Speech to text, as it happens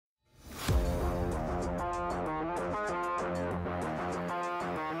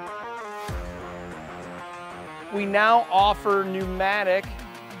we now offer pneumatic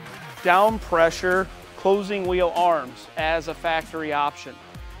down pressure closing wheel arms as a factory option.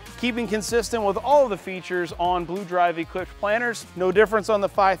 Keeping consistent with all of the features on Blue Drive equipped planters, no difference on the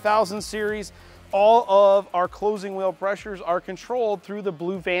 5000 series. All of our closing wheel pressures are controlled through the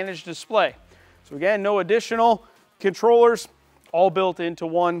Blue Vantage display. So again, no additional controllers, all built into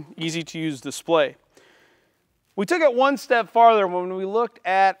one easy to use display. We took it one step farther when we looked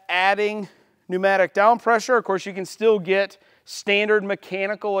at adding pneumatic down pressure. Of course, you can still get standard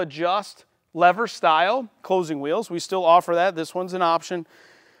mechanical adjust lever style closing wheels. We still offer that. This one's an option.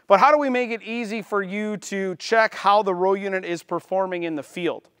 But how do we make it easy for you to check how the row unit is performing in the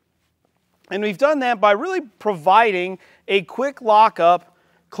field? And we've done that by really providing a quick lockup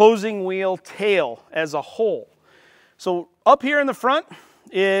closing wheel tail as a whole. So up here in the front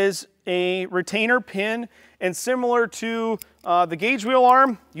is a retainer pin, and similar to the gauge wheel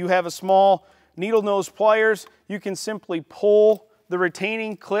arm, you have a small needle nose pliers. You can simply pull the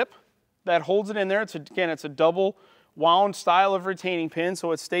retaining clip that holds it in there. Again, it's a double wound style of retaining pin,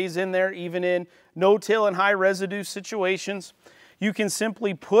 so it stays in there even in no-till and high residue situations. You can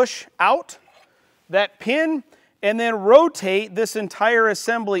simply push out that pin and then rotate this entire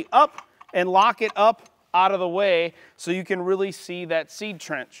assembly up and lock it up out of the way so you can really see that seed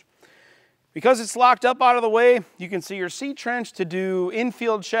trench. Because it's locked up out of the way, you can see your seed trench to do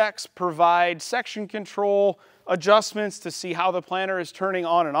infield checks, provide section control adjustments to see how the planter is turning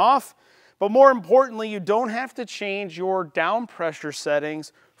on and off. But more importantly, you don't have to change your down pressure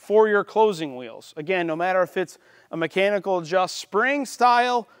settings for your closing wheels. Again, no matter if it's a mechanical adjust spring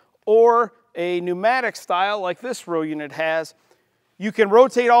style or a pneumatic style like this row unit has, you can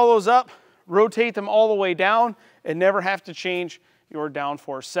rotate all those up, rotate them all the way down, and never have to change your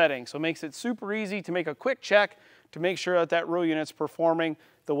downforce setting. So it makes it super easy to make a quick check to make sure that that row unit's performing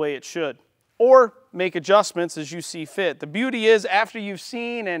the way it should, or make adjustments as you see fit. The beauty is, after you've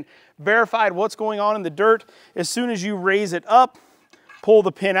seen and verified what's going on in the dirt, as soon as you raise it up, pull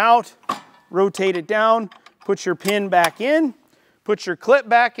the pin out, rotate it down, put your pin back in, put your clip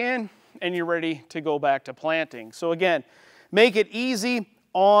back in, and you're ready to go back to planting. So again, make it easy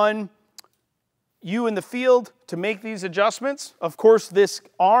on you in the field to make these adjustments. Of course, this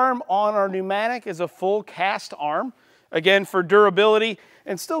arm on our pneumatic is a full cast arm, again for durability,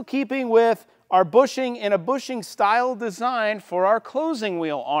 and still keeping with our bushing and a bushing style design for our closing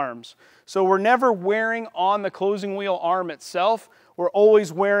wheel arms. So we're never wearing on the closing wheel arm itself, we're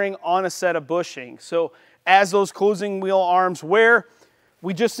always wearing on a set of bushing. So as those closing wheel arms wear,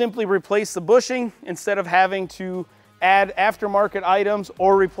 we just simply replace the bushing instead of having to add aftermarket items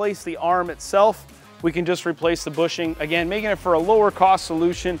or replace the arm itself. We can just replace the bushing, again, making it for a lower cost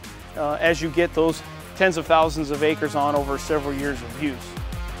solution as you get those tens of thousands of acres on over several years of use.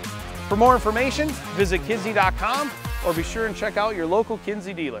 For more information, visit Kinsey.com or be sure and check out your local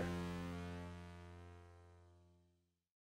Kinsey dealer.